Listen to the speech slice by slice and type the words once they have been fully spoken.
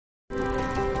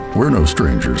we're no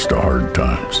strangers to hard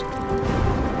times.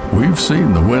 We've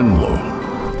seen the wind blow,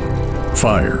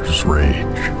 fires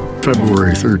rage.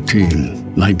 February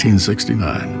 13,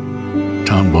 1969.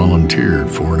 Tom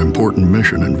volunteered for an important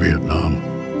mission in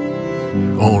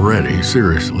Vietnam. Already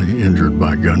seriously injured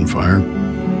by gunfire,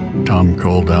 Tom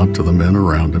called out to the men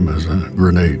around him as a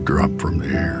grenade dropped from the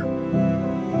air.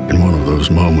 In one of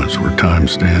those moments where time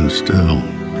stands still,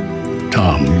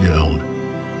 Tom yelled,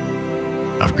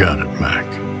 "I've got it, Mac.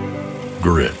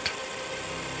 Grit,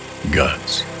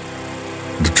 guts,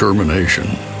 determination,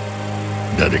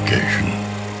 dedication,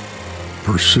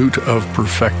 pursuit of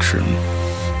perfection,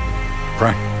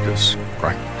 practice,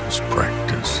 practice,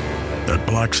 practice." At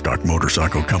Blackstock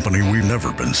Motorcycle Company, we've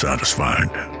never been satisfied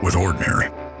with ordinary.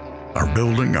 Our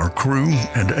building, our crew,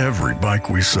 and every bike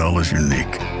we sell is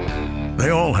unique. They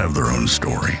all have their own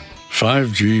story.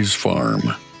 5G's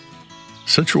Farm.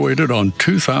 Situated on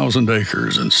 2,000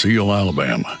 acres in Seal,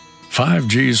 Alabama,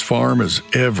 5G's Farm is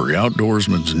every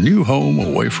outdoorsman's new home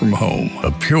away from home.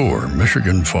 A pure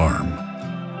Michigan farm.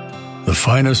 The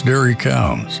finest dairy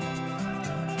cows.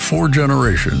 4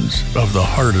 generations of the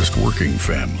hardest working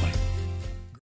family.